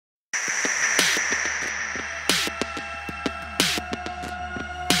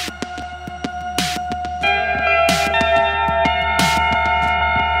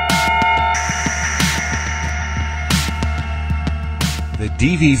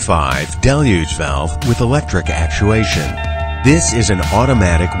Dv5 Deluge Valve with electric actuation. This is an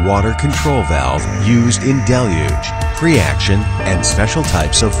automatic water control valve used in deluge, preaction, and special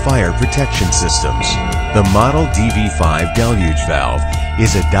types of fire protection systems. The model Dv5 Deluge Valve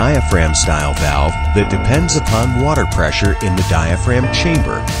is a diaphragm-style valve that depends upon water pressure in the diaphragm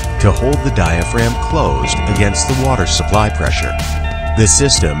chamber to hold the diaphragm closed against the water supply pressure. The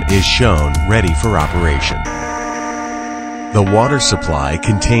system is shown ready for operation. The water supply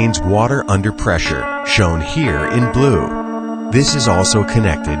contains water under pressure, shown here in blue. This is also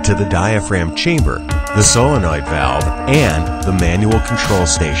connected to the diaphragm chamber, the solenoid valve, and the manual control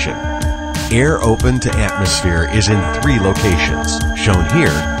station. Air open to atmosphere is in 3 locations, shown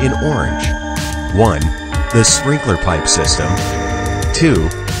here in orange. 1. The sprinkler pipe system. 2.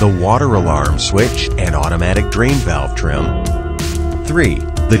 The water alarm switch and automatic drain valve trim. 3.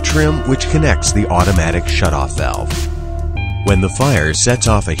 The trim which connects the automatic shutoff valve. When the fire sets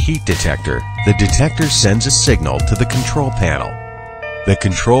off a heat detector, the detector sends a signal to the control panel. The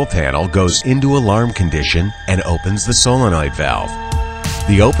control panel goes into alarm condition and opens the solenoid valve.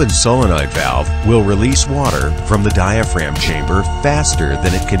 The open solenoid valve will release water from the diaphragm chamber faster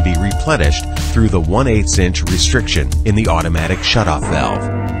than it can be replenished through the 1/8 inch restriction in the automatic shutoff valve.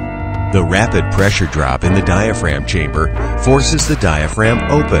 The rapid pressure drop in the diaphragm chamber forces the diaphragm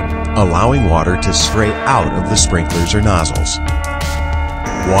open, allowing water to spray out of the sprinklers or nozzles.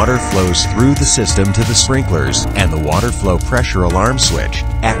 Water flows through the system to the sprinklers and the water flow pressure alarm switch,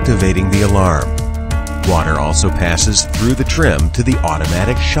 activating the alarm. Water also passes through the trim to the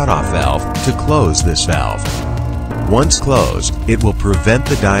automatic shutoff valve to close this valve. Once closed, it will prevent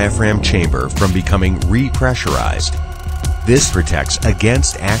the diaphragm chamber from becoming repressurized. This protects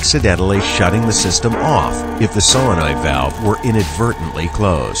against accidentally shutting the system off if the solenoid valve were inadvertently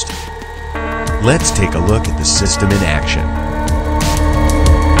closed. Let's take a look at the system in action.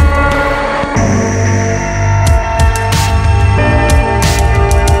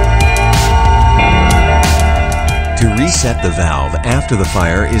 To reset the valve after the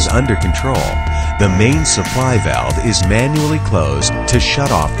fire is under control, the main supply valve is manually closed to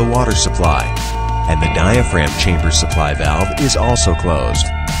shut off the water supply, and the diaphragm chamber supply valve is also closed.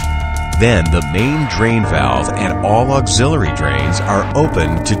 Then the main drain valve and all auxiliary drains are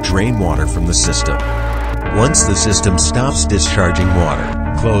open to drain water from the system. Once the system stops discharging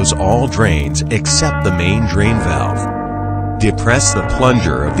water, close all drains except the main drain valve. Depress the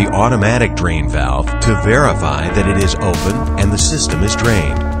plunger of the automatic drain valve to verify that it is open and the system is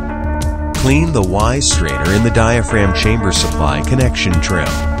drained. Clean the Y strainer in the diaphragm chamber supply connection trim.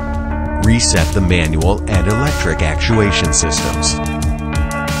 Reset the manual and electric actuation systems.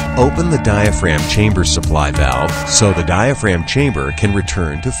 Open the diaphragm chamber supply valve so the diaphragm chamber can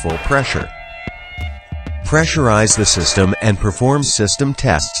return to full pressure. Pressurize the system and perform system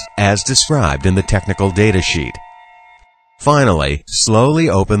tests as described in the technical data sheet. Finally, slowly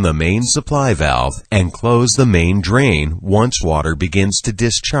open the main supply valve and close the main drain once water begins to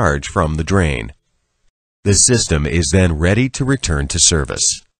discharge from the drain. The system is then ready to return to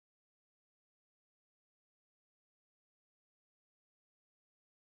service.